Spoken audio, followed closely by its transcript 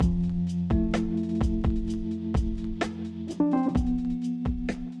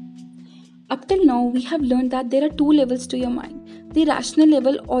Till now, we have learned that there are two levels to your mind, the rational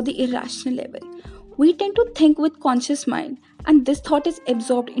level or the irrational level. We tend to think with conscious mind, and this thought is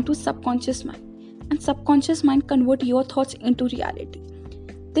absorbed into subconscious mind, and subconscious mind convert your thoughts into reality.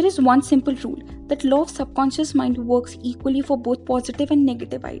 There is one simple rule that law of subconscious mind works equally for both positive and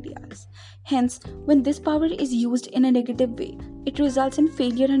negative ideas. Hence, when this power is used in a negative way, it results in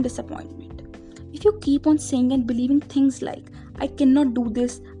failure and disappointment. If you keep on saying and believing things like, I cannot do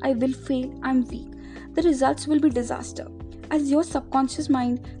this, I will fail, I'm weak, the results will be disaster, as your subconscious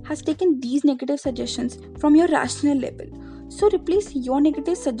mind has taken these negative suggestions from your rational level. So replace your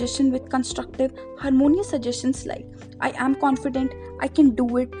negative suggestion with constructive, harmonious suggestions like, I am confident, I can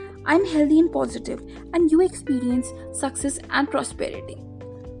do it, I am healthy and positive, and you experience success and prosperity.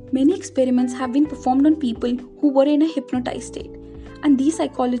 Many experiments have been performed on people who were in a hypnotized state, and these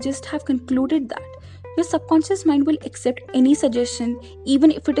psychologists have concluded that your subconscious mind will accept any suggestion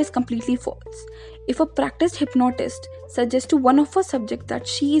even if it is completely false. If a practiced hypnotist suggests to one of her subjects that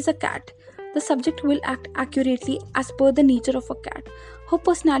she is a cat, the subject will act accurately as per the nature of a cat. Her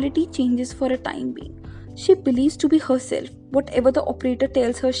personality changes for a time being. She believes to be herself, whatever the operator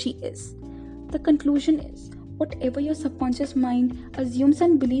tells her she is. The conclusion is, whatever your subconscious mind assumes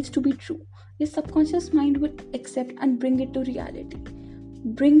and believes to be true, your subconscious mind will accept and bring it to reality.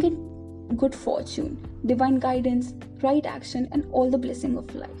 Bring it good fortune, divine guidance, right action, and all the blessing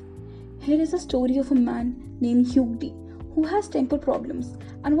of life. Here is a story of a man named Hugh D, who has temper problems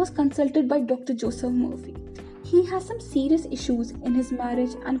and was consulted by Dr. Joseph Murphy. He has some serious issues in his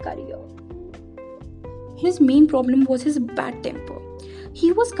marriage and career. His main problem was his bad temper.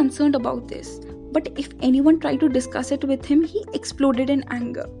 He was concerned about this, but if anyone tried to discuss it with him, he exploded in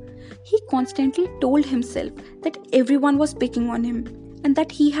anger. He constantly told himself that everyone was picking on him and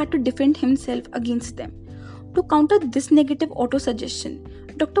that he had to defend himself against them. To counter this negative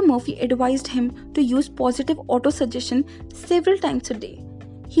autosuggestion, Dr. Murphy advised him to use positive autosuggestion several times a day.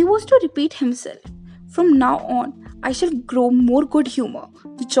 He was to repeat himself, from now on, I shall grow more good humor,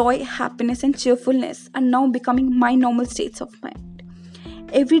 joy, happiness and cheerfulness are now becoming my normal states of mind.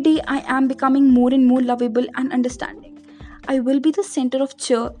 Every day I am becoming more and more lovable and understanding. I will be the center of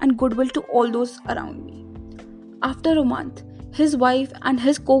cheer and goodwill to all those around me. After a month, his wife and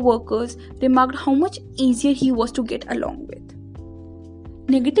his co-workers remarked how much easier he was to get along with.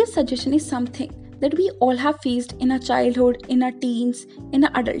 Negative suggestion is something that we all have faced in our childhood, in our teens, in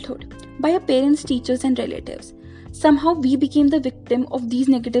our adulthood, by our parents, teachers and relatives. Somehow we became the victim of these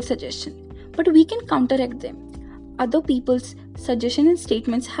negative suggestions, but we can counteract them. Other people's suggestions and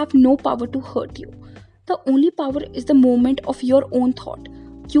statements have no power to hurt you. The only power is the moment of your own thought.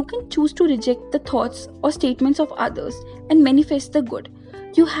 You can choose to reject the thoughts or statements of others and manifest the good.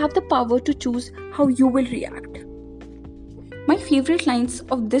 You have the power to choose how you will react. My favorite lines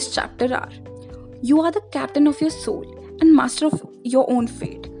of this chapter are, you are the captain of your soul and master of your own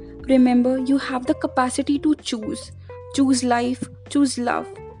fate. Remember, you have the capacity to choose. Choose life, choose love,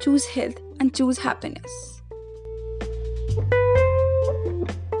 choose health, and choose happiness.